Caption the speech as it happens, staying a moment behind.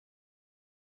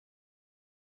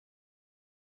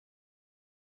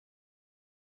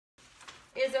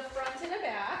is a front and a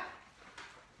back,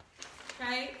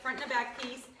 okay, front and a back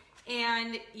piece,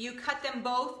 and you cut them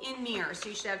both in mirrors. So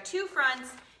you should have 2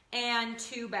 fronts and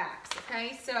 2 backs,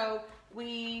 okay? So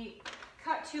we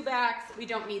cut 2 backs, we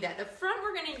don't need that. The front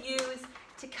we're gonna use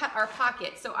to cut our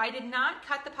pocket. So I did not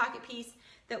cut the pocket piece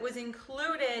that was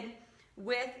included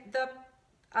with the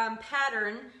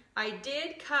pattern. I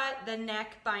did cut the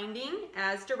neck binding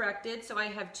as directed, so I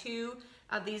have 2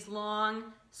 of these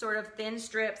long, sort of thin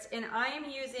strips, and I am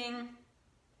using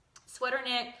sweater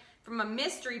knit from a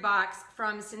mystery box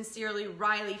from Sincerely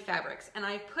Riley Fabrics, and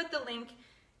I put the link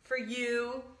for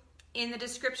you in the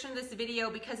description of this video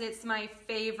because it's my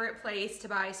favorite place to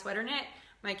buy sweater knit.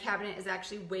 My cabinet is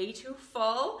actually way too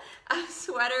full of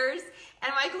sweaters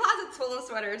and my closet's full of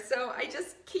sweaters, so I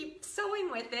just keep sewing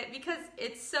with it because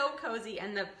it's so cozy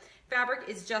and the fabric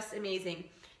is just amazing.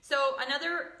 So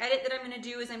another edit that I'm gonna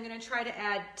do is I'm gonna try to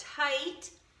add tight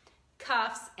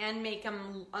cuffs and make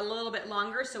them a little bit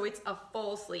longer so it's a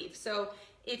full sleeve. So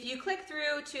if you click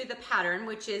through to the pattern,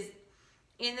 which is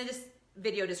in the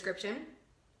video description,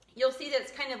 you'll see that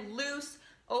it's kind of loose,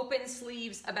 open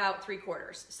sleeves about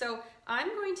 3/4. So I'm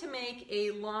going to make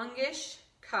a longish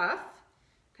cuff,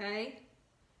 okay?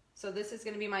 So this is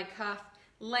gonna be my cuff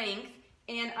length,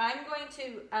 and I'm going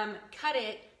to cut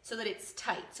it so that it's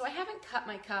tight. So I haven't cut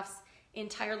my cuffs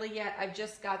entirely yet. I've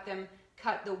just got them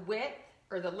cut the width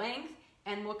or the length,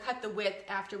 and we'll cut the width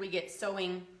after we get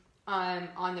sewing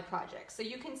on the project. So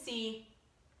you can see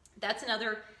that's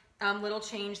another little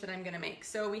change that I'm gonna make.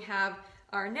 So we have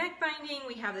our neck binding,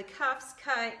 we have the cuffs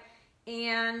cut,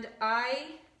 and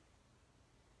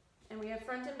we have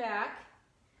front and back,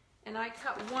 and I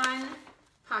cut 1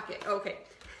 pocket. Okay,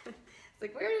 it's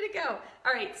like, where did it go?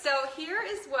 All right, so here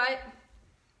is what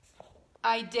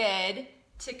I did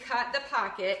to cut the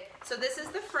pocket. So this is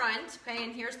the front, okay,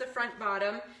 and here's the front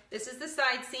bottom. This is the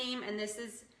side seam, and this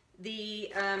is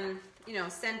the,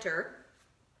 center.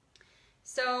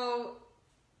 So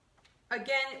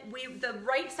again, the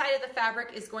right side of the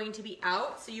fabric is going to be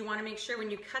out, so you want to make sure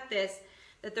when you cut this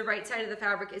that the right side of the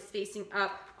fabric is facing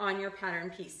up on your pattern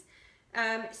piece.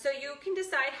 So you can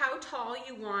decide how tall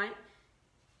you want,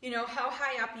 how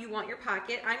high up you want your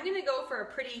pocket. I'm going to go for a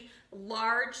pretty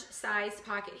large size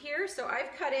pocket here, so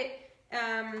I've cut it,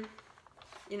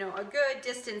 a good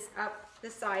distance up the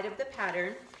side of the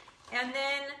pattern. And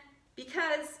then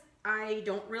because I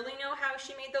don't really know how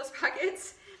she made those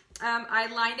pockets, I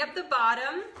lined up the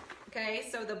bottom, okay,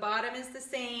 so the bottom is the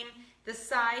same, the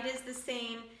side is the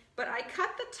same, but I cut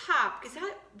the top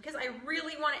because I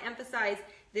really want to emphasize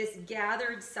this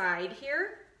gathered side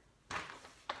here.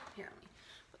 Here, let me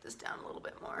put this down a little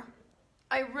bit more.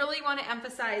 I really want to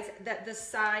emphasize that the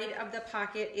side of the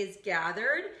pocket is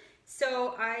gathered,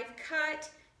 so I've cut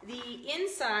the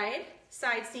inside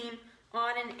side seam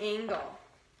on an angle,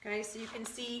 okay, so you can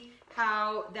see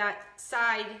how that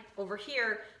side over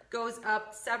here goes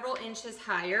up several inches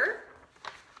higher.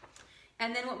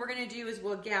 And then what we're gonna do is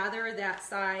we'll gather that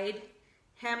side,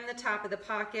 hem the top of the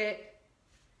pocket,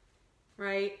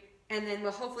 right? And then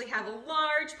we'll hopefully have a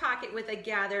large pocket with a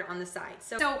gather on the side.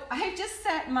 So I just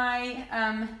set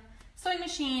my sewing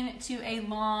machine to a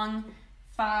long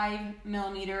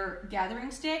 5mm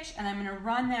gathering stitch, and I'm gonna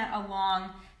run that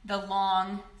along the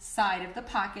long side of the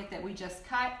pocket that we just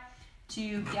cut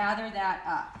to gather that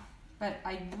up. But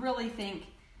I really think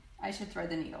I should thread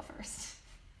the needle first.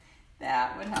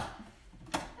 That would help.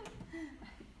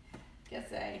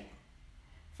 Guess I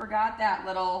forgot that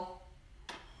little,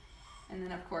 and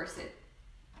then of course it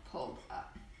pulled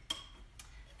up.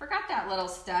 Forgot that little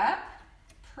step.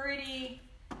 Pretty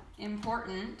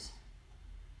important.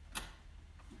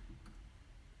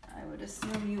 I would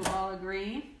assume you all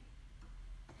agree.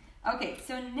 Okay,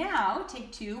 so now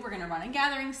take 2, we're gonna run a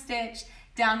gathering stitch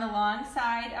down the long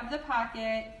side of the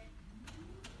pocket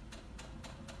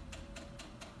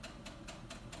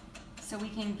so we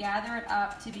can gather it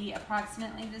up to be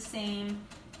approximately the same,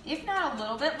 if not a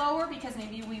little bit lower, because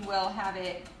maybe we will have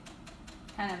it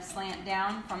kind of slant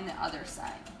down from the other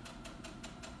side.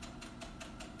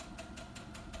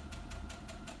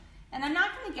 And I'm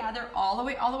not going to gather all the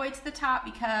way to the top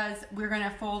because we're going to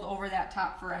fold over that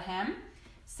top for a hem.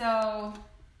 So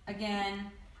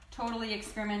again, totally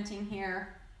experimenting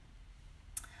here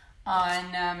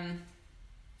on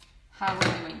how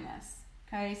we're doing this.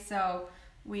 Okay, so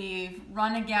we've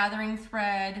run a gathering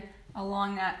thread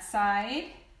along that side.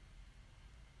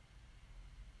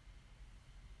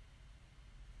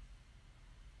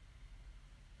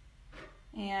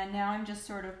 And now I'm just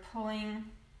sort of pulling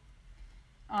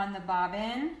on the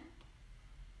bobbin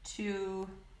to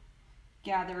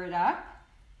gather it up.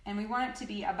 and we want it to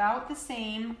be about the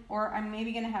same, or I'm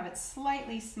maybe going to have it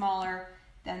slightly smaller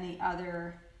than the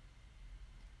other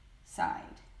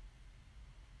side.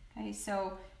 Okay,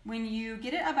 so when you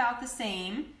get it about the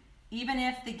same, even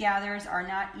if the gathers are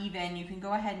not even, you can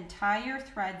go ahead and tie your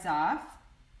threads off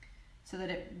so that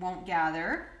it won't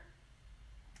gather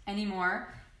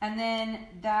anymore, and then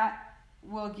that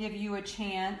will give you a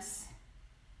chance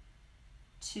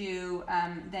to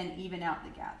then even out the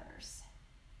gathers.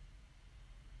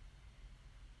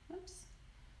 Oops.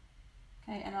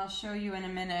 Okay, and I'll show you in a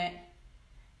minute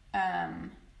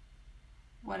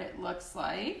what it looks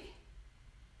like.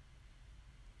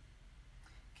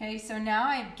 Okay, so now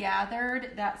I've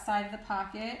gathered that side of the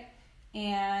pocket,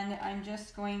 and I'm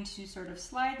just going to sort of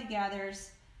slide the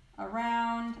gathers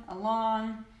around,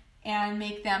 along, and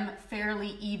make them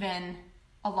fairly even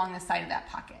along the side of that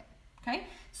pocket. Okay,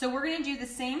 so we're going to do the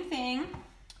same thing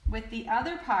with the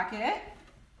other pocket,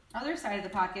 other side of the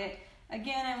pocket.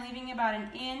 Again, I'm leaving about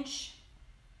 1 inch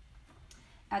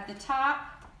at the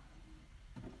top.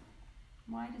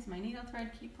 Why does my needle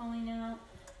thread keep pulling out?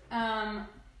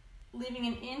 Leaving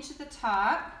 1 inch at the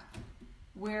top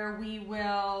where we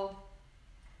will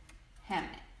hem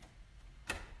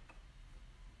it.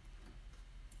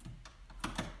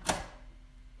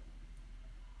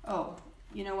 Oh,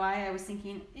 you know why? I was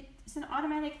thinking it's an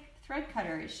automatic thread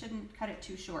cutter. It shouldn't cut it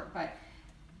too short, but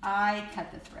I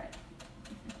cut the thread.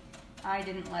 I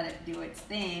didn't let it do its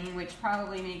thing, which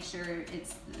probably makes sure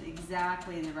it's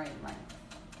exactly the right length.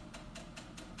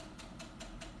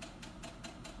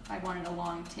 I wanted a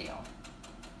long tail.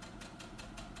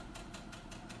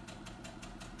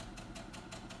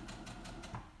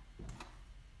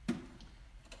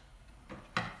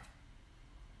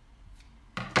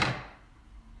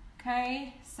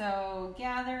 Okay, so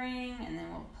gathering, and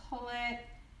then we'll pull it.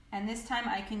 And this time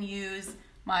I can use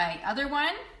my other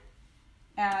one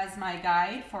as my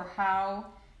guide for how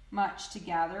much to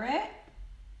gather it,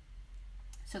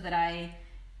 so that I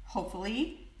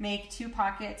hopefully make 2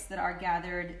 pockets that are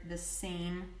gathered the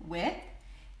same width.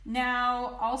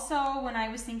 Now, also when I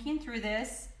was thinking through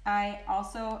this,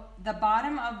 the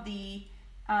bottom of the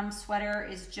sweater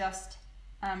is just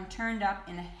turned up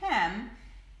in a hem,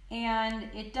 and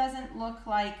it doesn't look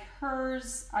like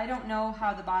hers. I don't know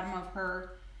how the bottom of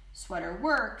her sweater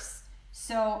works,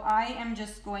 so I am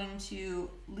just going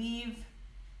to leave,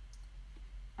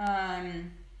 sorry,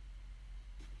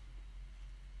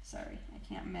 I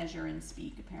can't measure and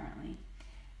speak apparently.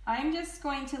 I'm just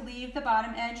going to leave the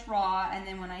bottom edge raw, and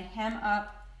then when I hem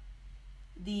up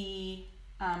the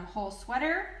whole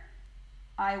sweater,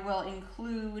 I will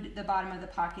include the bottom of the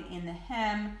pocket in the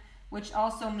hem, which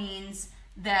also means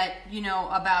that, you know,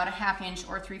 about 1/2 inch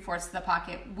or 3/4 of the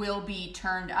pocket will be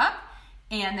turned up,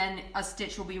 and then a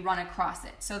stitch will be run across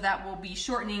it. So that will be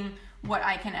shortening what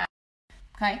I can add.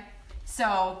 Okay,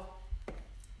 so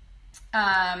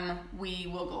we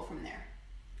will go from there.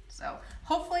 So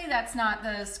hopefully that's not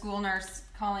the school nurse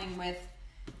calling with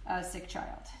a sick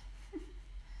child.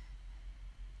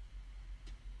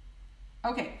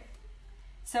 Okay,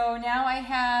 so now I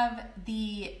have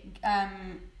the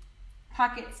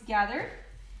pockets gathered,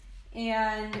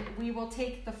 and we will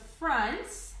take the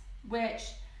fronts,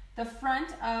 which the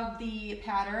front of the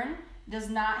pattern does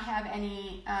not have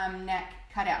any neck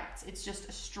cutouts. It's just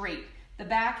a straight. The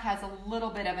back has a little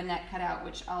bit of a neck cutout,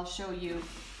 which I'll show you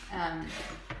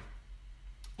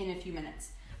in a few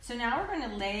minutes. So now we're going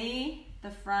to lay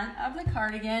the front of the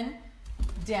cardigan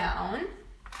down,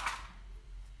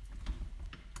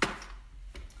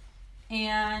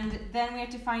 and then we have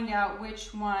to find out which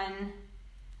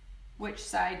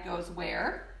side goes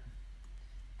where.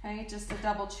 Okay, just to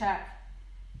double check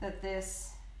that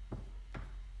this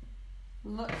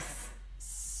looks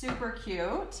super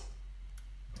cute.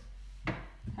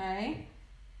 Okay,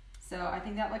 so I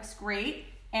think that looks great.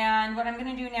 And what I'm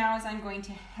going to do now is I'm going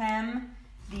to hem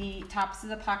the tops of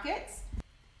the pockets.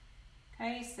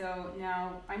 Okay, so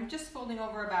now I'm just folding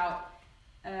over about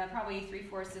probably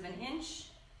 3/4 of an inch.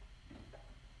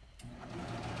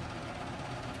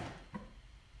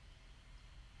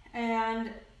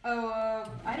 And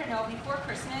I don't know, before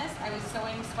Christmas I was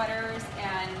sewing sweaters,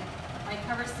 and my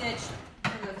cover stitch,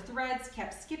 the threads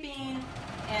kept skipping,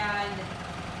 and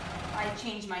I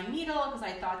changed my needle because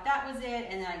I thought that was it,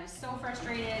 and I was so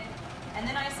frustrated. And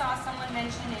then I saw someone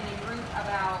mention in a group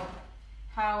about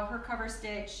how her cover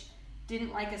stitch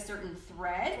didn't like a certain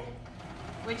thread,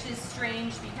 which is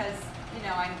strange because, you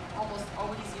know, I'm almost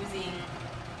always using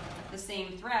the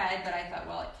same thread, but I thought,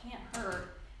 well, it can't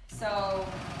hurt. So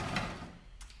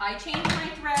I changed my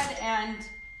thread, and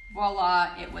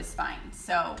voila, it was fine.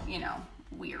 So, you know,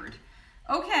 weird.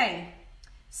 Okay,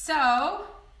 so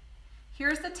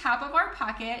here's the top of our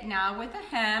pocket now with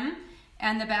a hem,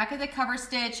 and the back of the cover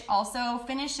stitch also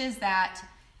finishes that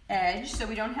edge, so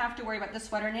we don't have to worry about the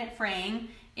sweater knit fraying.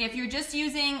 If you're just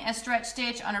using a stretch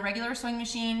stitch on a regular sewing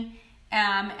machine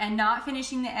and not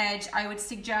finishing the edge, I would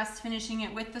suggest finishing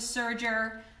it with the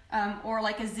serger or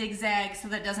like a zigzag so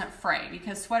that it doesn't fray,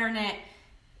 because sweater knit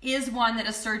is one that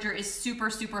a serger is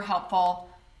super, super helpful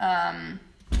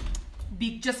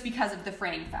just because of the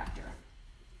fraying factor.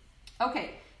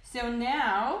 Okay, so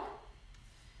now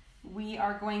we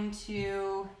are going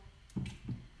to,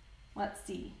 let's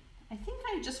see, I think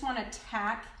I just want to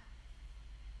tack.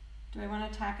 Do I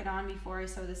want to tack it on before I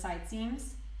sew the side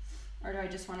seams? Or do I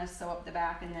just want to sew up the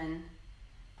back and then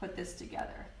put this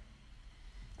together?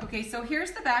 Okay, so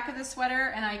here's the back of the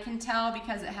sweater, and I can tell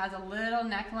because it has a little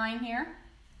neckline here.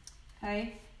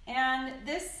 Okay, and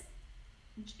this,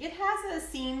 it has a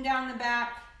seam down the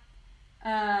back,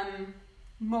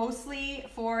 mostly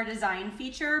for a design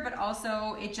feature, but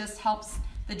also it just helps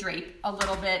the drape a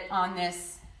little bit on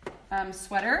this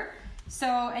sweater. So,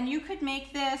 and you could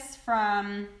make this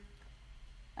from,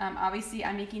 obviously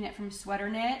I'm making it from sweater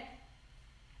knit.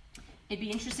 It'd be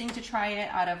interesting to try it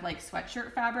out of like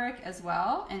sweatshirt fabric as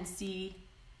well and see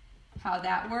how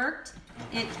that worked.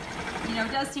 It, you know,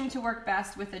 does seem to work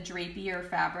best with a drapier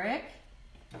fabric.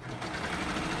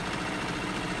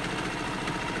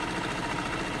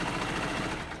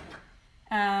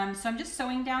 So I'm just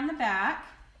sewing down the back.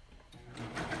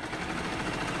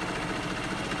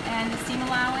 And the seam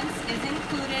allowance is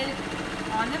included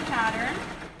on the pattern.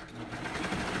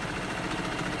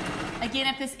 Again,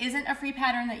 if this isn't a free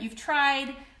pattern that you've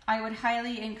tried, I would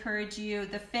highly encourage you.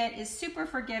 The fit is super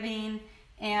forgiving,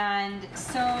 and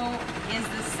so is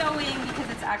the sewing, because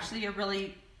it's actually a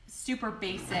really super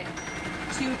basic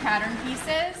 2 pattern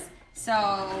pieces.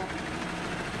 So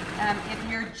if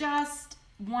you're just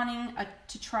wanting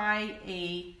to try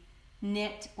a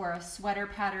knit or a sweater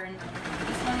pattern,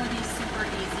 this one would be super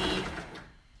easy.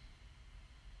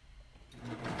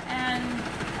 And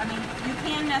I mean, you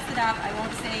can mess it up. I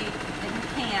won't say that you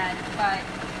can, but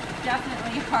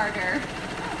definitely harder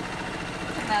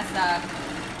to mess up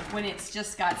when it's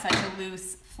just got such a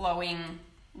loose, flowing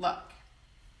look.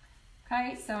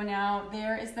 Okay, so now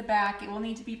there is the back. It will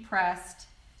need to be pressed,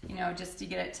 you know, just to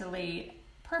get it to lay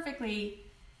perfectly,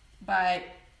 but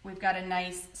we've got a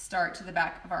nice start to the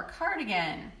back of our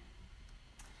cardigan.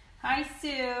 Hi,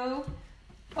 Sue.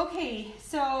 Okay,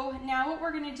 so now what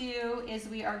we're going to do is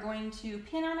we are going to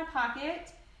pin on a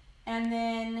pocket and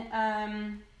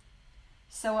then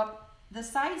sew up the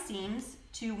side seams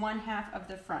to 1/2 of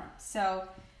the front. So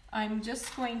I'm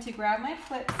just going to grab my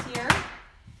clips here,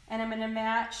 and I'm going to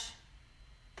match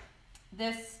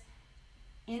this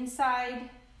inside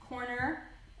corner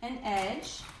and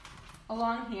edge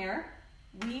along here.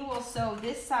 We will sew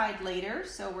this side later,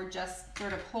 so we're just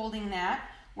sort of holding that.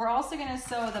 We're also going to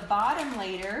sew the bottom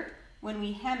later when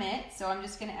we hem it, so I'm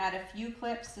just going to add a few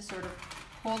clips to sort of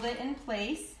hold it in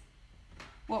place.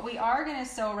 What we are going to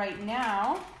sew right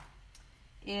now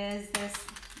is this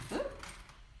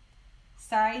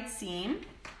side seam.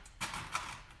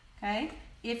 Okay,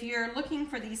 if you're looking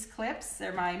for these clips,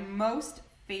 they're my most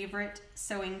favorite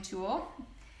sewing tool.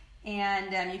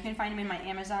 And you can find them in my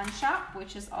Amazon shop,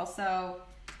 which is also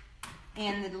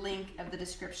in the link of the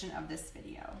description of this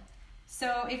video.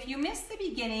 So if you missed the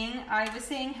beginning, I was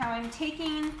saying how I'm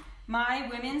taking my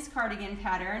women's cardigan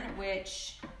pattern,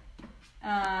 which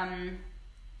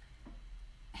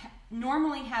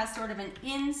normally has sort of an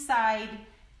inside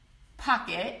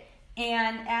pocket,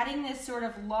 and adding this sort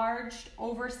of large,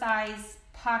 oversized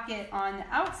pocket on the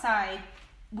outside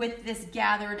with this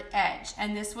gathered edge.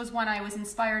 And this was one I was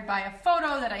inspired by a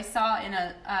photo that I saw in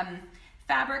a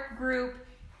fabric group,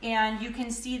 and you can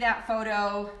see that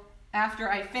photo after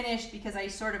I finished because I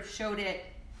sort of showed it,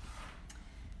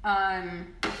 but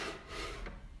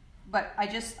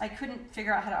I couldn't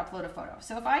figure out how to upload a photo.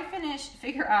 So if I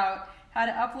figure out how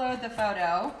to upload the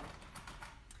photo,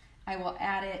 I will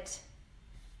add it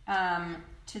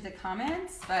to the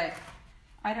comments, but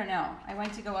I don't know. I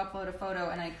went to go upload a photo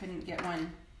and I couldn't get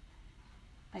one.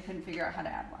 I couldn't figure out how to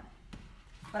add one.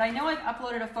 But I know I've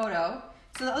uploaded a photo.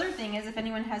 So the other thing is, if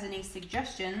anyone has any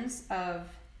suggestions of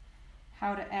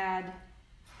how to add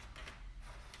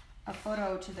a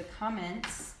photo to the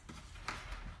comments,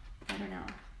 I don't know.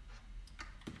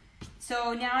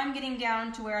 So now I'm getting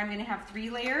down to where I'm going to have 3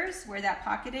 layers where that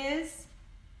pocket is.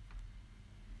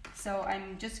 So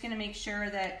I'm just going to make sure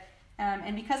that,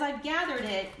 and because I've gathered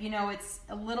it, you know, it's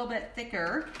a little bit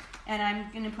thicker, and I'm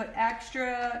going to put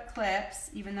extra clips,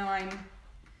 even though I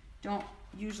don't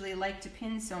usually like to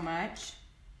pin so much,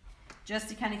 just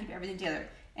to kind of keep everything together.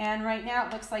 And right now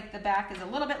it looks like the back is a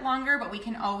little bit longer, but we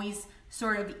can always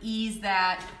sort of ease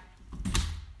that.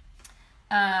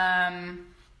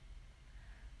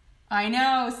 I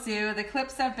know, Sue, the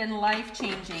clips have been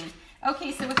life-changing.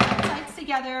 Okay, so with both sides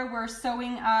together, we're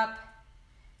sewing up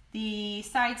the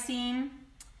side seam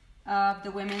of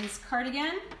the women's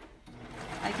cardigan.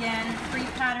 Again, free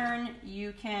pattern.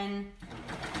 You can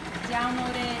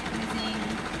download it using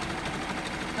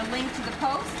the link to the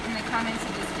post in the comments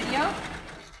of this video.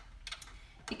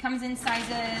 It comes in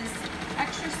sizes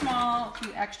extra small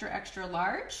to extra, extra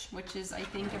large, which is, I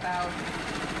think, about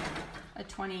a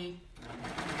 22,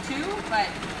 but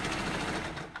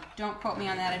don't quote me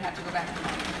on that. I'd have to go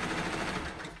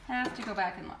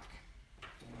back and look.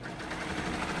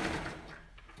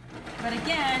 But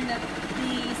again,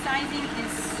 the sizing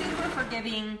is super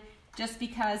forgiving just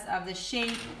because of the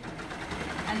shape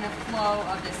and the flow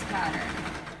of this pattern.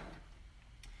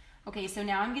 Okay, so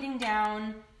now I'm getting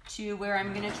down to where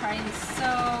I'm going to try and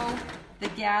sew the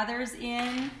gathers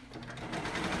in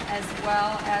as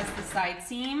well as the side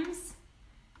seams.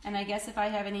 And I guess if I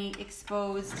have any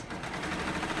exposed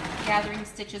gathering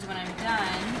stitches when I'm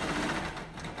done,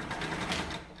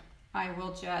 I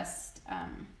will just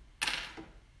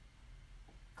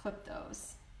clip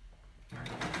those.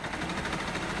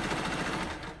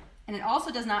 And it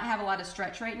also does not have a lot of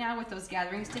stretch right now with those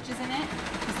gathering stitches in it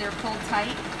because they're pulled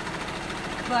tight.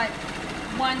 But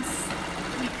once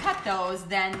we cut those,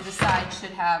 then the side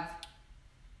should have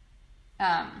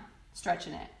stretch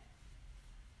in it.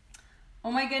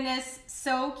 Oh my goodness,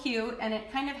 so cute. And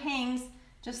it kind of hangs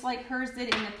just like hers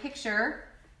did in the picture,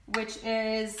 which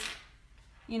is,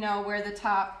 you know, where the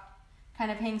top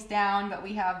kind of hangs down, but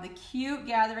we have the cute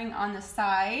gathering on the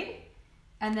side,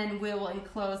 and then we'll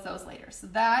enclose those later. So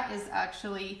that is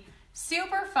actually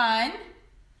super fun.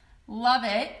 Love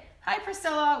it. Hi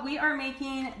Priscilla, we are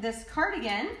making this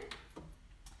cardigan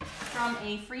from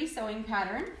a free sewing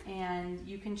pattern, and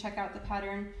you can check out the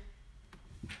pattern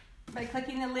by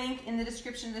clicking the link in the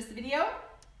description of this video.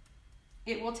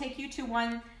 It will take you to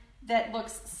one that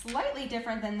looks slightly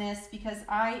different than this because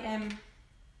I am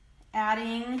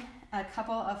adding a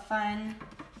couple of fun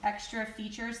extra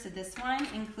features to this one,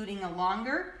 including a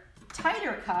longer,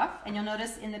 tighter cuff. And you'll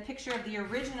notice in the picture of the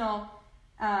original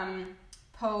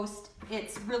post,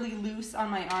 it's really loose on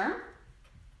my arm.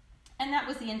 And that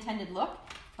was the intended look,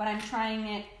 but I'm trying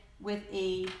it with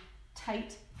a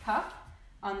tight cuff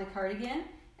on the cardigan.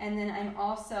 And then I'm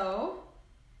also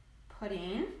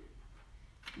putting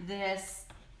this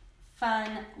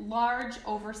fun, large,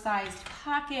 oversized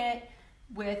pocket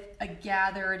with a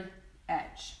gathered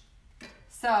edge.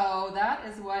 So that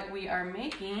is what we are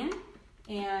making.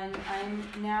 And I'm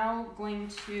now going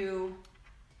to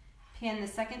pin the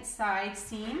second side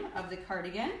seam of the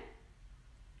cardigan.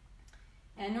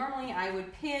 And normally I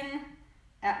would pin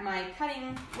at my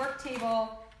cutting work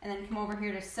table and then come over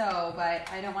here to sew, but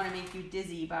I don't want to make you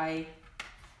dizzy by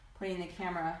putting the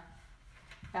camera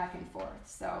back and forth.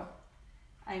 So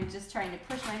I'm just trying to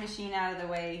push my machine out of the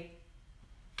way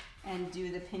and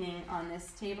do the pinning on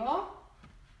this table.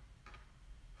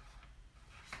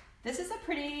 This is a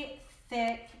pretty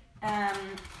thick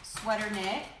sweater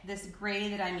knit, this gray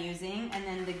that I'm using, and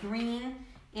then the green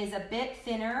is a bit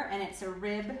thinner and it's a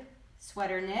rib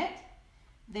sweater knit.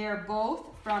 They're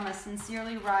both from a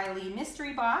Sincerely Riley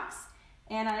mystery box,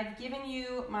 and I've given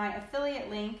you my affiliate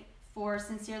link for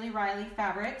Sincerely Riley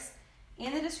fabrics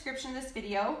in the description of this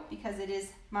video because it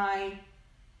is my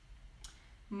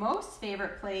most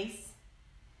favorite place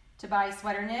to buy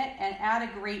sweater knit and at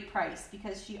a great price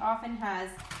because she often has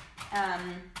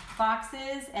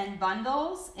boxes and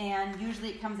bundles, and usually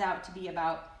it comes out to be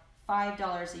about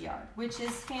 $5 a yard, which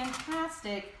is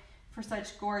fantastic for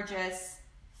such gorgeous,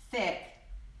 thick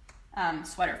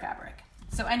sweater fabric.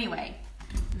 So anyway,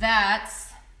 that's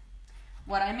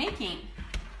what I'm making.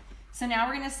 So now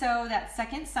we're going to sew that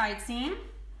second side seam.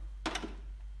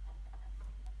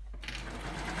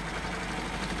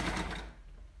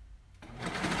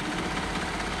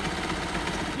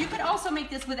 You could also make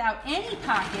this without any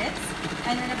pockets,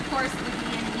 and then of course it would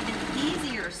be an even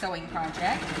easier sewing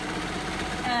project.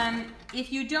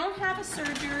 If you don't have a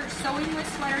serger, sewing with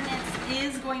sweater knits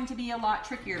is going to be a lot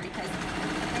trickier because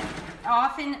it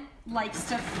often likes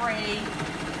to fray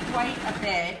quite a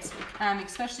bit,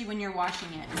 especially when you're washing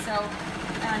it. So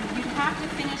you'd have to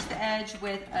finish the edge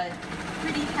with a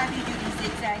pretty heavy-duty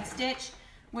zigzag stitch,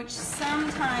 which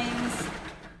sometimes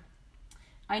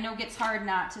I know gets hard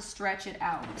not to stretch it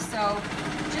out. So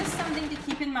just something to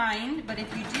keep in mind, but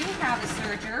if you do have a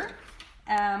serger,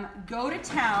 go to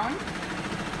town.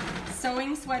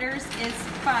 Sewing sweaters is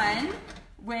fun.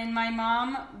 when my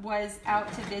mom was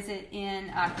out to visit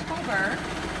in October,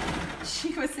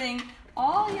 she was saying,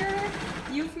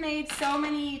 you've made so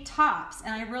many tops,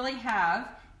 and I really have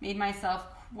made myself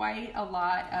quite a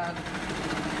lot of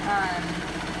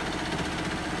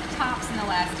tops in the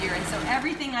last year, and so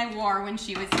everything I wore when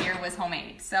she was here was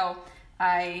homemade, so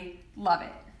I love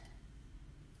it.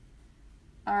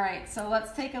 All right, so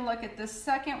let's take a look at the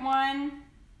second one.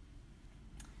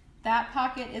 That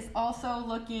pocket is also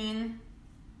looking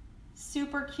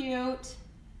super cute.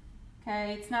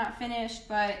 Okay, it's not finished,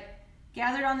 but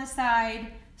gathered on the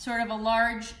side, sort of a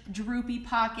large droopy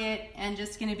pocket, and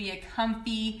just gonna be a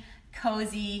comfy,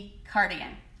 cozy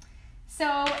cardigan.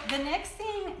 So the next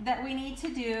thing that we need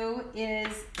to do is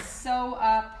sew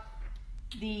up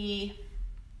the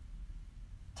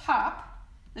top,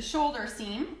 the shoulder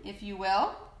seam, if you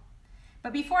will.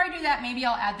 But before I do that, maybe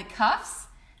I'll add the cuffs,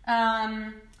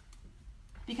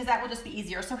 because that will just be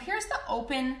easier. So here's the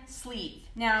open sleeve.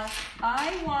 Now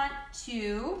I want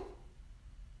to,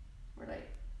 what did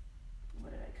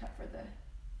I cut for the,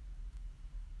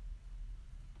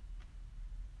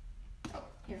 oh,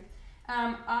 here.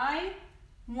 I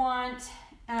want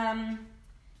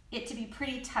it to be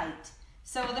pretty tight.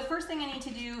 So the first thing I need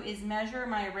to do is measure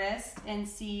my wrist and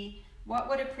see what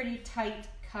would a pretty tight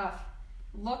cuff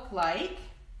look like.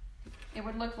 It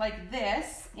would look like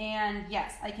this, and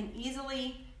yes, I can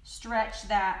easily stretch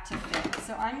that to fit.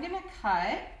 So I'm gonna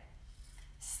cut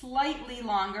slightly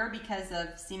longer because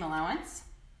of seam allowance.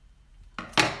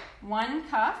 One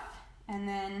cuff, and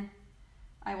then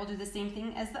I will do the same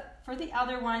thing as for the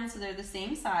other one, so they're the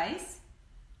same size.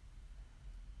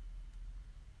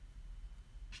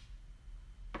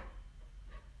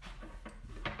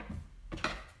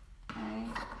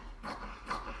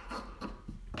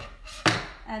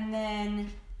 And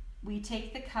then we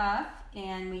take the cuff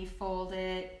and we fold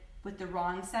it with the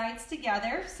wrong sides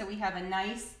together, so we have a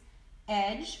nice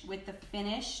edge with the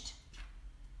finished,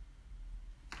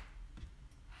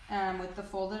 with the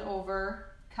folded over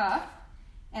cuff.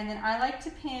 And then I like to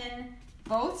pin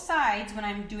both sides when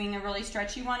I'm doing a really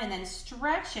stretchy one, and then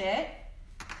stretch it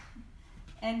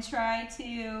and try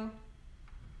to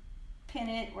pin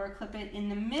it or clip it in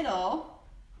the middle,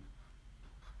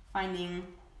 finding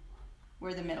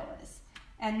where the middle is.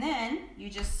 And then you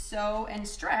just sew and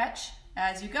stretch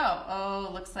as you go.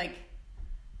 Oh, looks like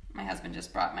my husband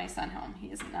just brought my son home. He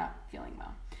is not feeling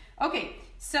well. Okay,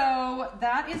 so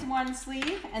that is one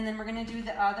sleeve, and then we're gonna do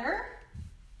the other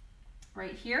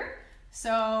right here.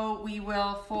 So we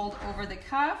will fold over the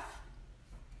cuff.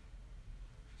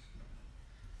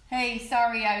 Hey,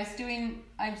 sorry, I was doing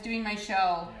my show.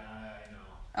 Yeah,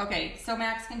 I know. Okay, so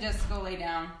Max can just go lay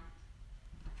down.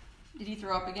 Did he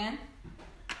throw up again?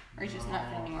 Or he's just not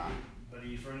feeling well? But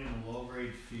he's running a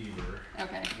low-grade fever.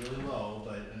 Okay. Really low,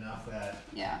 but enough that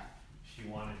she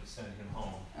wanted to send him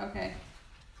home. Okay.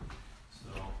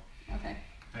 So. Okay.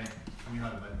 Hey, come here,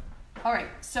 bud. All right,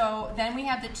 so then we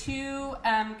have the two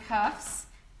cuffs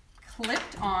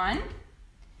clipped on,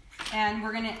 and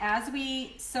we're gonna, as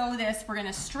we sew this, we're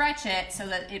gonna stretch it so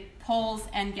that it pulls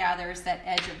and gathers that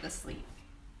edge of the sleeve.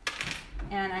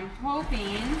 And I'm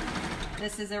hoping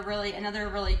this is another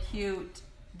really cute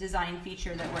design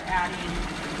feature that we're adding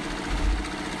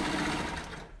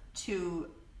to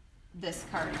this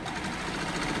cardigan.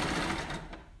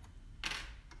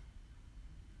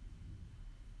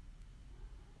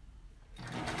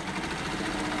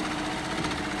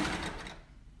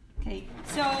 Okay,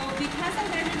 so because I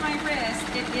measured my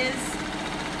wrist, it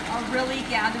is really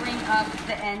gathering up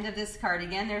the end of this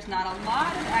cardigan. There's not a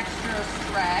lot of extra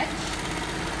stretch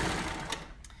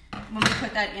when we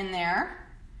put that in there,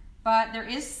 but there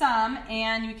is some,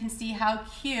 and you can see how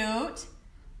cute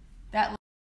that looks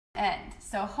at the end.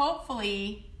 So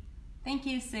hopefully, thank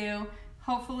you, Sue,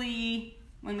 hopefully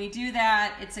when we do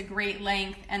that, it's a great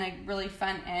length and a really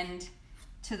fun end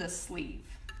to the sleeve.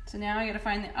 So now I gotta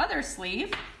find the other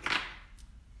sleeve,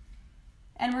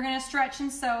 and we're gonna stretch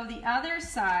and sew the other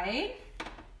side.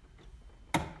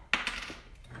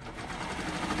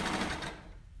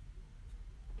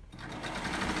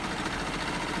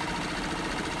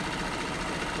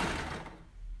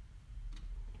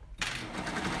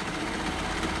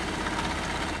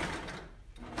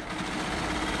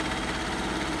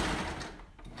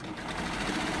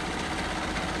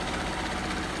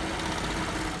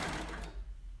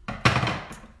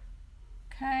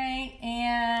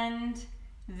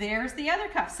 There's the other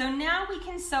cuff. So now we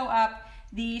can sew up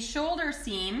the shoulder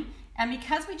seam, and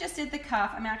because we just did the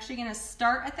cuff, I'm actually going to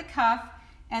start at the cuff,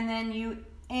 and then you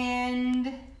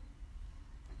end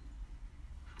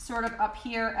sort of up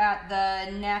here at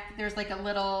the neck. There's like a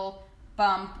little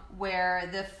bump where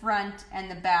the front and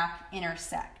the back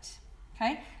intersect,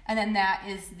 okay? And then that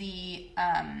is the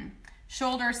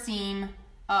shoulder seam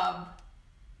of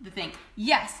the thing.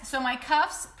 Yes, so my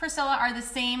cuffs, Priscilla, are the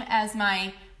same as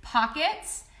my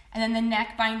pockets, and then the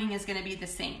neck binding is gonna be the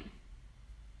same.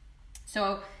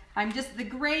 So the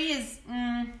gray is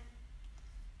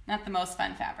not the most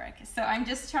fun fabric. So I'm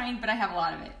just trying, but I have a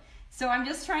lot of it. So I'm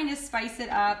just trying to spice it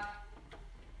up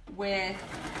with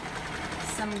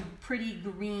some pretty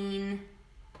green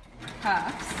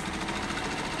cuffs.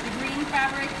 The green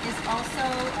fabric is also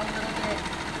a little bit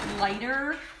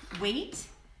lighter weight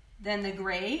than the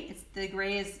gray. The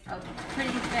gray is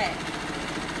pretty thick.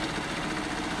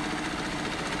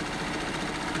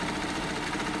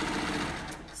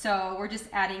 So we're just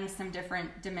adding some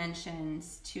different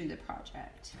dimensions to the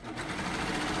project.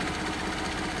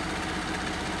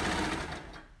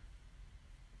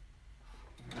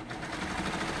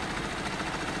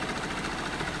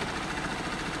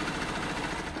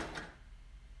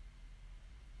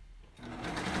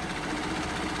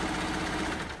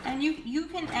 And you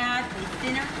can add a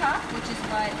thinner cuff, which is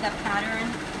what the pattern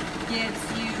gives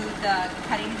you the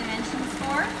cutting dimensions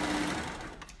for.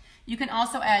 You can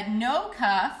also add no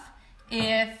cuff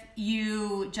if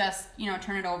you just,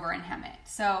 turn it over and hem it.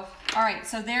 So, all right,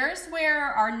 so there's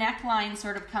where our neckline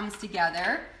sort of comes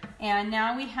together. And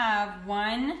now we have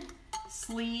one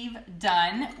sleeve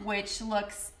done, which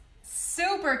looks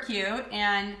super cute.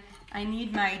 And I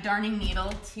need my darning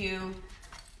needle to,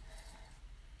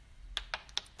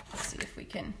 let's see if we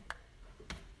can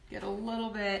get a little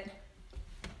bit,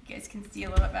 you guys can see a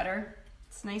little bit better.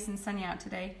 It's nice and sunny out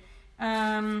today.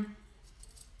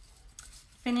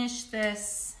 Finish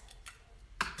this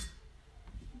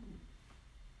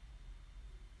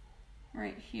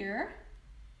right here.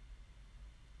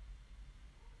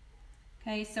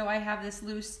 Okay, so I have this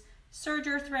loose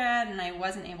serger thread and I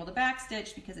wasn't able to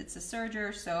backstitch because it's a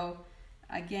serger. So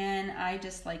again, I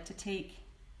just like to take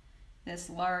this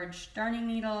large darning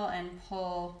needle and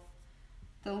pull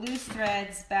the loose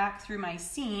threads back through my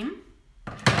seam,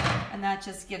 and that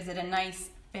just gives it a nice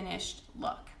finished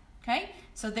look. Okay,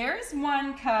 so there's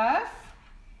one cuff,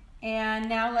 and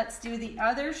now let's do the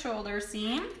other shoulder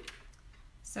seam.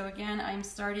 So again, I'm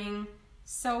starting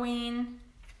sewing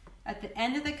at the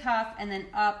end of the cuff and then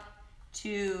up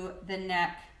to the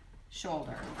neck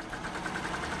shoulder.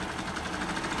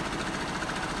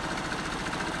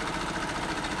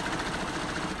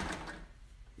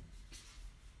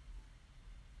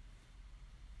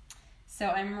 So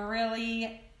I'm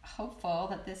really hopeful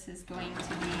that this is going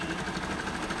to be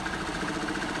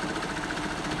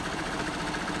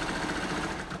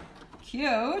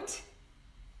cute.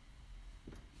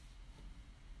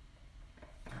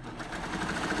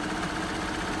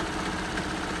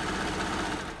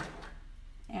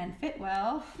 And fit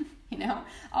well,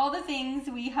 all the things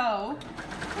we hope.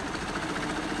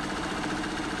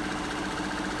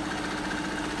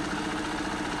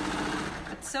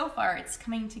 But so far it's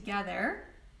coming together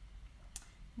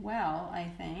well,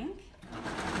 I think.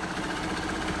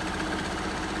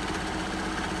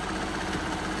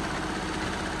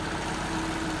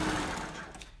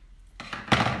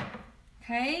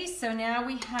 Okay, so now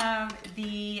we have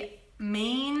the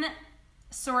main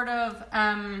sort of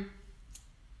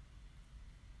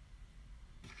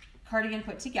cardigan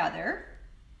put together.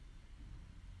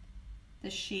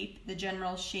 The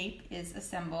general shape is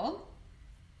assembled.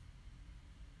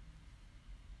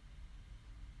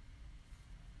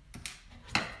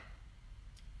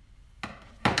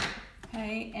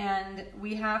 Okay, and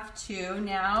we have to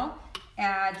now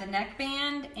add the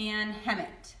neckband and hem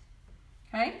it.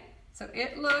 Okay, so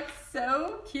it looks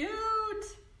so cute.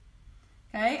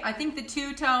 Okay, I think the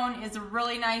two-tone is a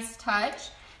really nice touch,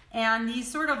 and these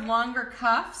sort of longer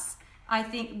cuffs, I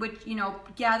think, which,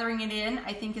 gathering it in,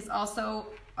 I think is also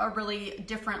a really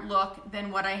different look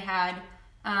than what I had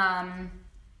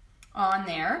on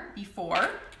there before,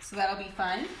 so that'll be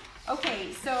fun.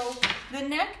 Okay, so the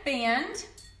neckband,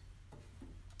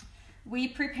 we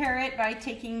prepare it by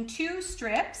taking 2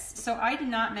 strips. So I did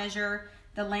not measure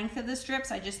the length of the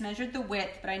strips, I just measured the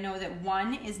width, but I know that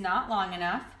one is not long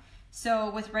enough. So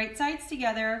with right sides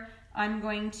together, I'm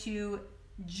going to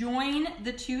join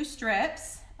the 2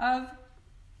 strips of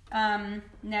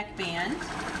neckband.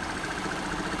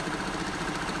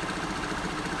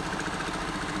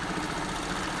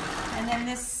 And then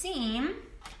this seam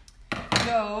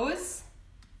goes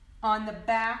on the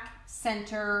back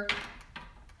center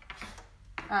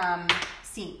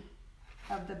seam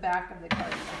of the back of the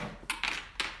cardigan.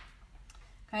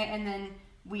 Okay, and then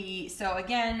so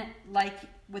again, like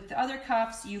with the other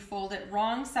cuffs, you fold it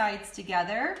wrong sides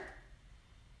together.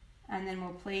 and then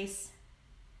we'll place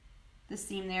the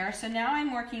seam there. So now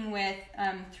I'm working with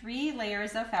 3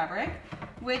 layers of fabric,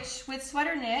 which with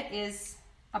sweater knit is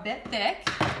a bit thick,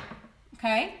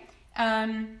 okay?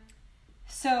 And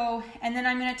then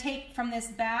I'm gonna take from this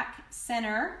back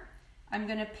center, I'm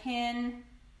gonna pin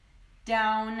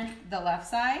down the left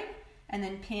side and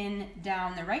then pin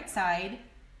down the right side,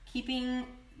 keeping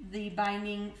the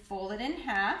binding folded in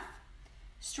half,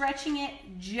 stretching it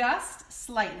just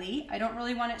slightly. I don't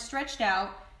really want it stretched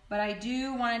out, but I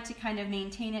do want it to kind of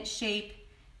maintain its shape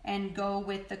and go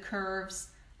with the curves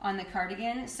on the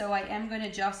cardigan. So I am going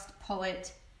to just pull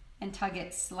it and tug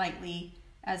it slightly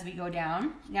as we go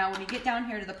down. Now when we get down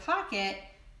here to the pocket,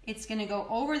 it's going to go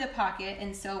over the pocket,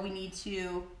 and so we need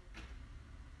to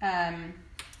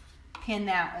pin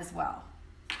that as well.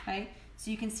 Okay, so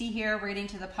you can see here we're getting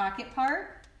to the pocket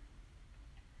part.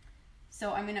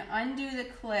 So I'm going to undo the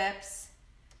clips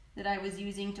that I was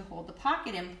using to hold the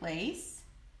pocket in place.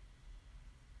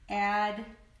 Add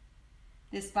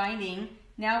this binding.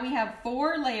 Now we have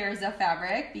 4 layers of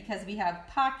fabric because we have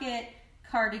pocket,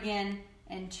 cardigan,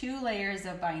 and 2 layers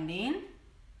of binding.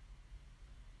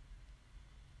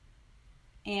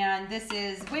 And this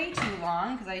is way too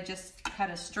long because I just cut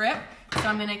a strip. So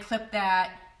I'm going to clip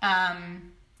that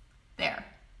there.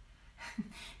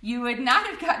 You would not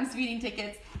have gotten speeding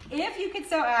tickets if you could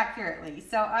sew accurately.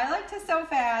 So I like to sew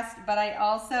fast, but I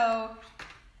also,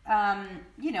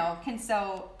 you know, can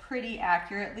sew pretty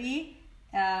accurately,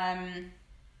 and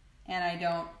I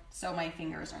don't sew my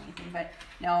fingers or anything. But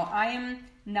no, I am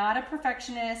not a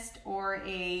perfectionist or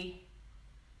a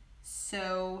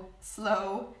slow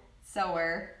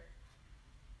sewer,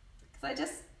 because I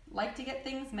just like to get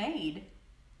things made.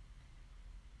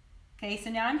 Okay,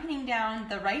 so now I'm pinning down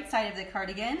the right side of the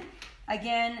cardigan.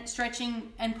 Again,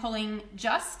 stretching and pulling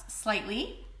just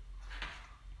slightly.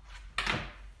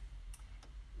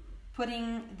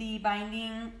 Putting the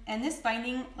binding, and this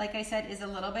binding, like I said, is a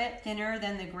little bit thinner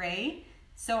than the gray.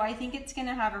 So I think it's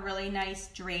gonna have a really nice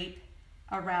drape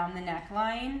around the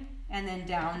neckline and then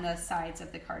down the sides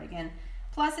of the cardigan.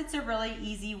 Plus, it's a really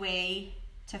easy way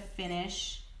to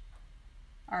finish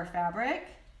our fabric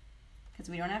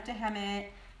because we don't have to hem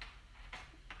it.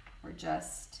 We're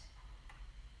just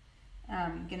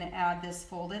gonna add this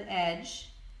folded edge.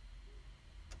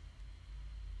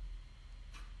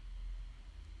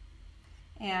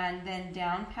 And then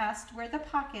down past where the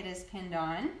pocket is pinned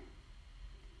on.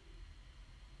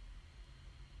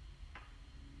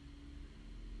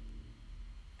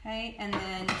 Okay, and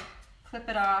then clip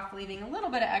it off, leaving a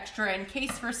little bit of extra in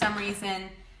case for some reason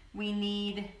we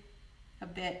need a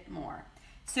bit more.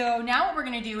 So now what we're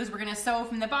going to do is we're going to sew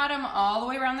from the bottom all the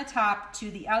way around the top to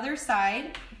the other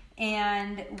side,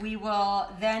 and we will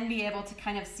then be able to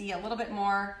kind of see a little bit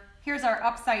more. Here's our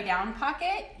upside down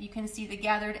pocket. You can see the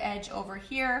gathered edge over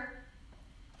here.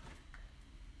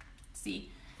 See,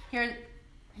 here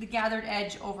the gathered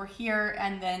edge over here,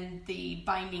 and then the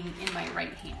binding in my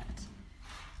right hand.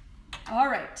 All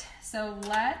right, so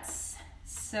let's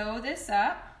sew this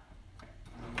up.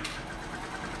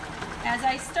 As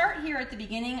I start here at the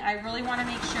beginning, I really want to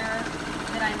make sure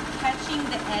that I'm catching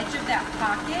the edge of that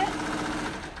pocket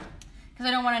because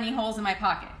I don't want any holes in my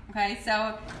pocket, okay?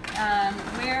 So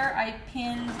where I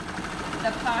pinned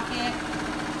the pocket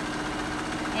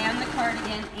and the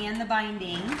cardigan and the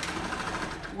binding,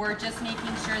 we're just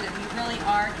making sure that we really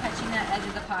are catching that edge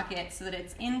of the pocket so that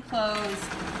it's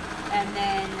enclosed, and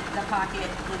then the pocket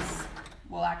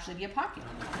will actually be a pocket.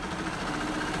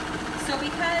 So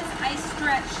because I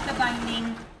stretched the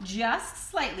binding just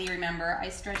slightly, remember, I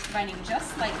stretched the binding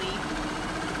just slightly.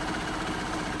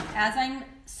 As I'm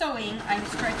sewing, I'm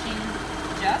stretching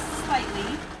just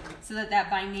slightly so that that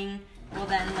binding will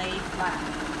then lay flat.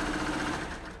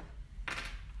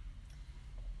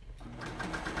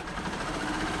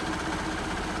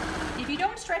 If you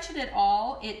don't stretch it at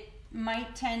all, it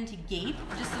might tend to gape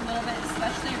just a little bit,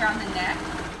 especially around the neck.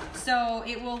 So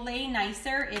it will lay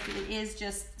nicer if it is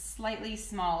just slightly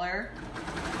smaller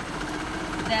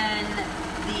than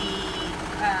the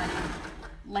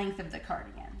length of the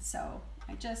cardigan. So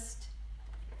I just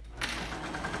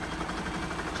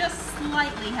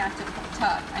slightly have to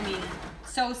tug. I mean,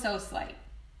 so slight.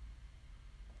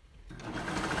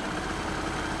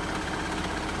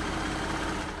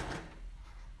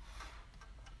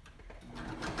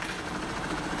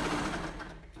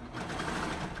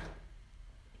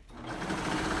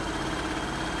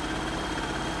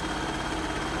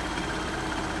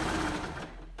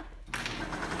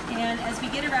 And as we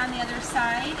get around the other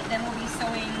side, then we'll be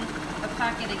sewing the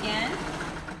pocket again,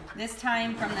 this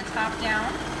time from the top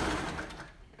down.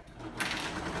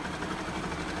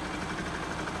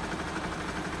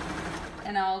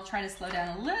 and I'll try to slow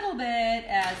down a little bit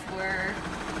as we're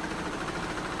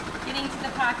getting to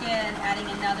the pocket and adding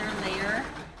another layer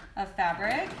of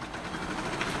fabric.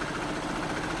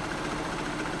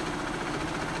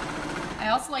 I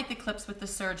also like the clips with the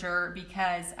serger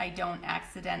because I don't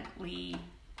accidentally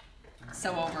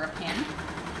sew over a pin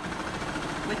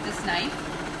with this knife,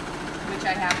 which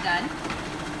I have done.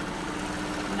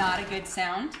 Not a good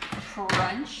sound.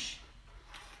 Crunch.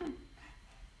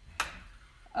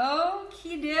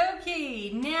 Okie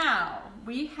dokie. Now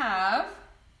we have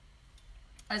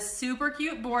a super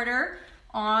cute border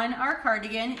on our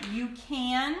cardigan. You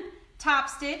can top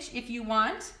stitch if you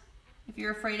want, if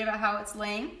you're afraid about how it's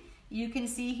laying. You can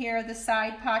see here the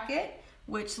side pocket,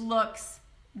 which looks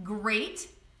great.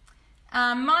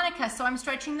 Monica, so I'm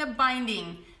stretching the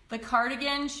binding. The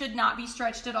cardigan should not be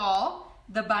stretched at all.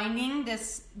 The binding,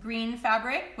 this green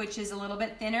fabric, which is a little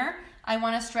bit thinner, I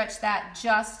want to stretch that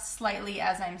just slightly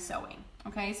as I'm sewing.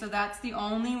 Okay, so that's the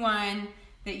only one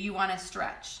that you want to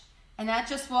stretch. And that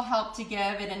just will help to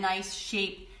give it a nice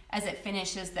shape as it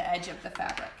finishes the edge of the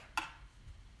fabric.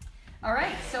 All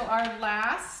right, so our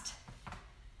last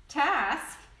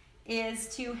task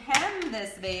is to hem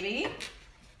this baby.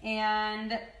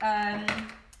 And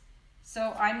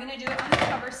so I'm going to do it on the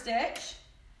cover stitch.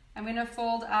 I'm going to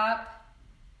fold up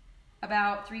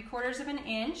about 3/4 of an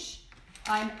inch.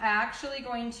 I'm actually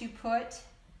going to put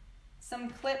some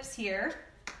clips here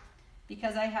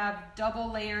because I have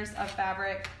double layers of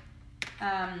fabric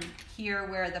here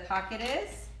where the pocket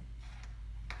is.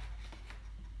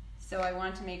 So I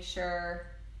want to make sure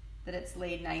that it's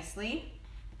laid nicely.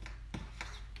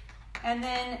 And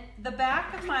then the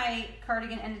back of my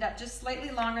cardigan ended up just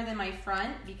slightly longer than my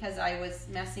front because I was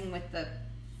messing with the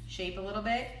shape a little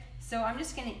bit. So I'm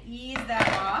just going to ease that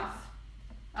off.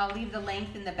 I'll leave the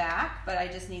length in the back, but I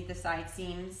just need the side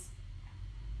seams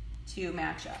to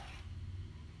match up.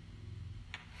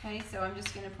 Okay, so I'm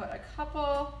just going to put a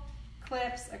couple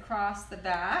clips across the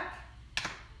back.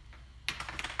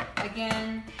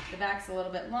 Again, the back's a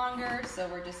little bit longer, so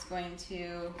we're just going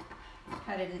to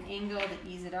cut at an angle to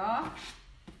ease it off.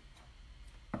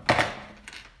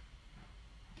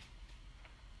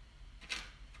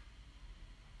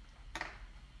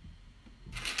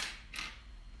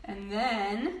 And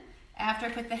then, after I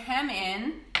put the hem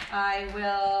in, I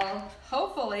will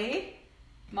hopefully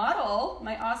model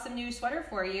my awesome new sweater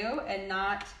for you and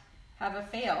not have a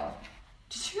fail.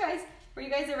 Were you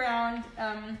guys around,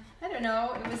 I don't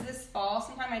know, it was this fall,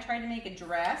 sometime I tried to make a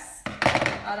dress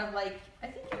out of like, I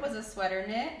think it was a sweater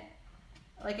knit,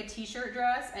 like a t-shirt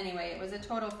dress. Anyway, it was a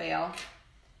total fail.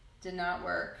 Did not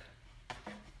work.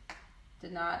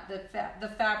 Did not, the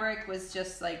fabric was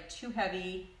just like too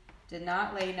heavy, did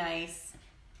not lay nice.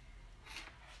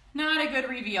 Not a good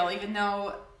reveal, even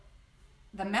though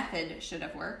the method should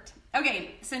have worked.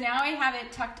 Okay, so now I have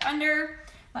it tucked under.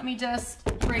 Let me just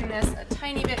bring this a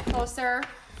tiny bit closer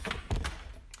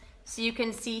so you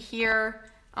can see here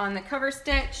on the cover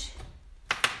stitch.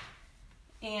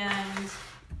 And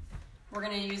we're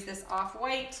going to use this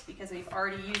off-white because we've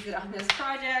already used it on this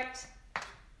project.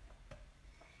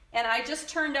 And I just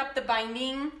turned up the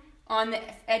binding on the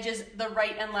edges, the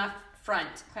right and left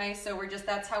front. Okay, so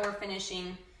that's how we're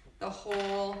finishing the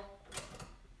whole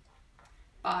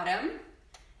bottom.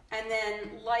 And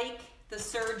then, like the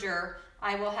serger,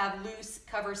 I will have loose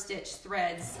cover stitch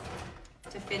threads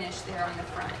to finish there on the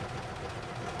front.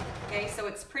 Okay, so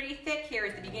it's pretty thick here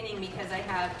at the beginning because I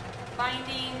have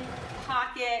binding,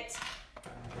 pocket,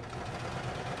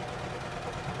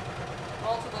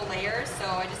 multiple layers, so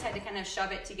I just had to kind of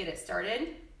shove it to get it started,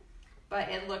 but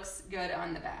it looks good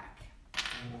on the back.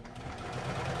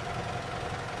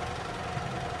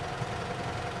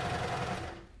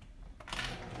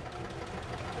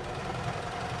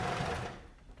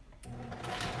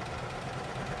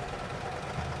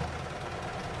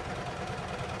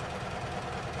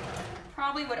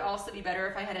 Probably would also be better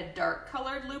if I had a dark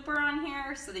colored looper on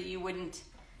here so that you wouldn't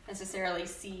necessarily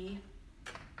see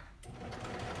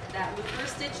that looper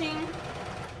stitching,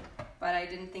 but I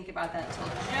didn't think about that until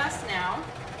just now,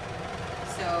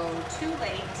 so too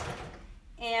late.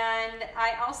 And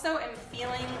I also am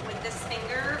feeling with this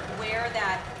finger where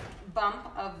that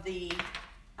bump of the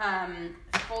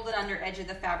folded under edge of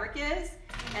the fabric is,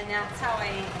 and that's how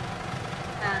I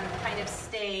kind of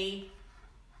stay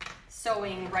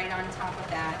sewing right on top of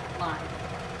that line.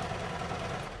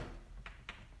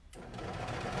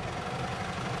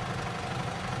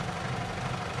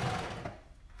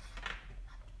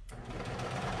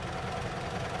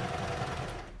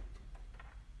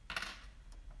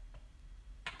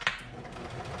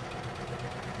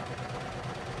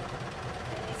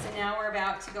 Okay, so now we're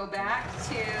about to go back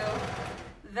to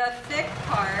the thick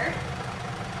part.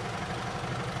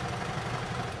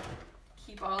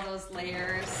 Keep all those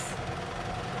layers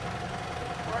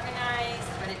organized,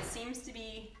 but it seems to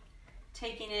be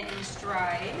taking it in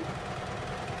stride.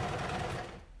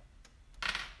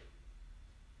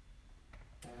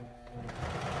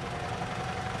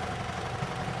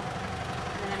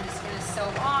 And then I'm just going to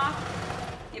sew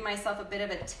off, give myself a bit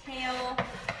of a tail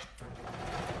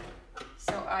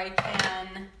so I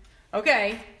can,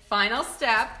 okay, final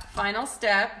step, final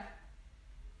step.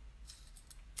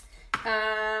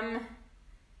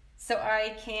 So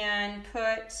I can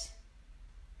put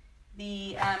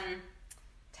the,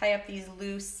 tie up these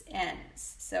loose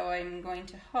ends. So I'm going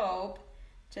to hope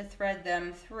to thread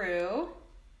them through.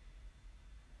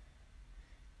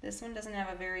 This one doesn't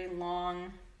have a very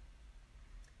long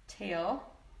tail.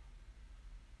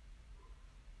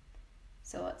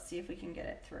 So let's see if we can get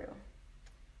it through.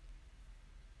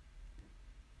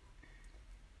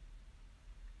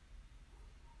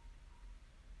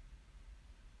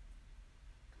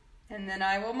 And then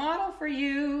I will model for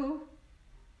you.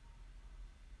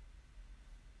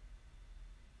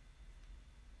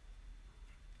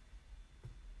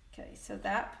 Okay, so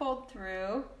that pulled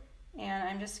through, and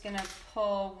I'm just gonna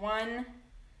pull one,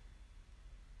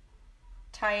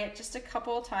 tie it just a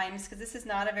couple of times because this is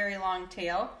not a very long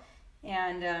tail,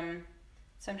 and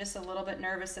so I'm just a little bit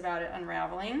nervous about it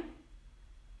unraveling.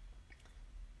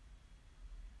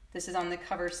 This is on the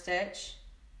cover stitch.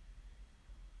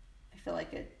 I feel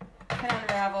like it can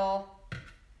unravel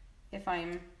if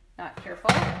I'm not careful.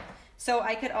 So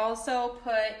I could also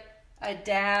put a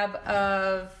dab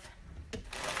of,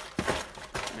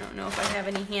 I don't know if I have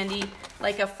any handy,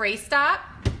 like a fray stop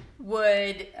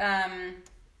would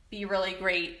be really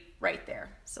great right there.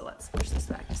 So let's push this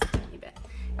back just a tiny bit.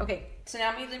 Okay, so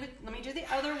now let me do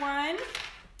the other one,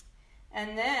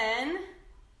 and then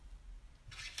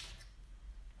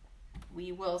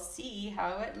we will see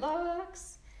how it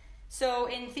looks. So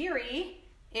in theory,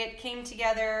 it came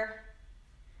together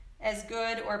as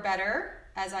good or better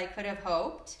as I could have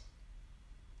hoped.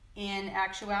 In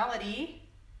actuality,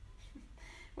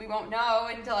 we won't know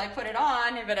until I put it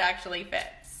on if it actually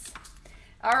fits.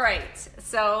 All right,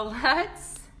 so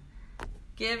let's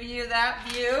give you that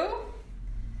view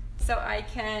so I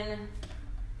can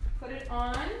put it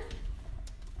on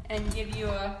and give you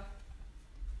a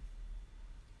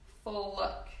full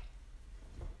look.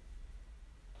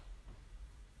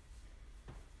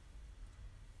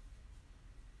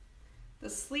 The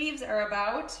sleeves are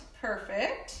about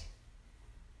perfect.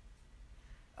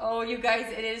 Oh, you guys,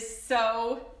 it is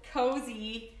so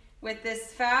cozy with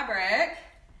this fabric.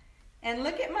 And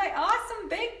look at my awesome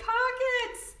big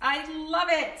pockets. I love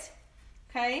it.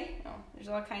 Okay, oh, there's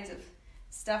all kinds of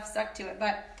stuff stuck to it,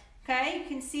 but okay, you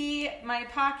can see my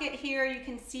pocket here. You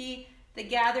can see the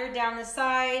gather down the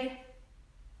side.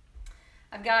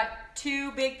 I've got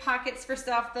two big pockets for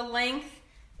stuff. The length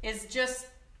is just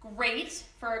great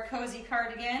for a cozy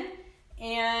cardigan,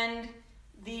 and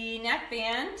the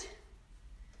neckband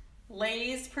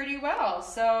lays pretty well.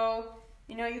 So,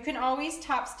 you know, you can always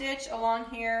top stitch along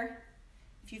here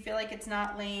if you feel like it's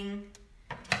not laying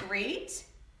great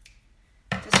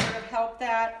to sort of help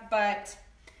that, but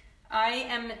I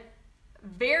am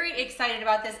very excited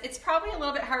about this. It's probably a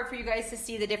little bit hard for you guys to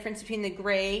see the difference between the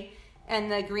gray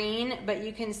and the green, but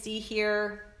you can see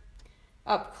here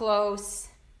up close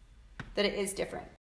that it is different.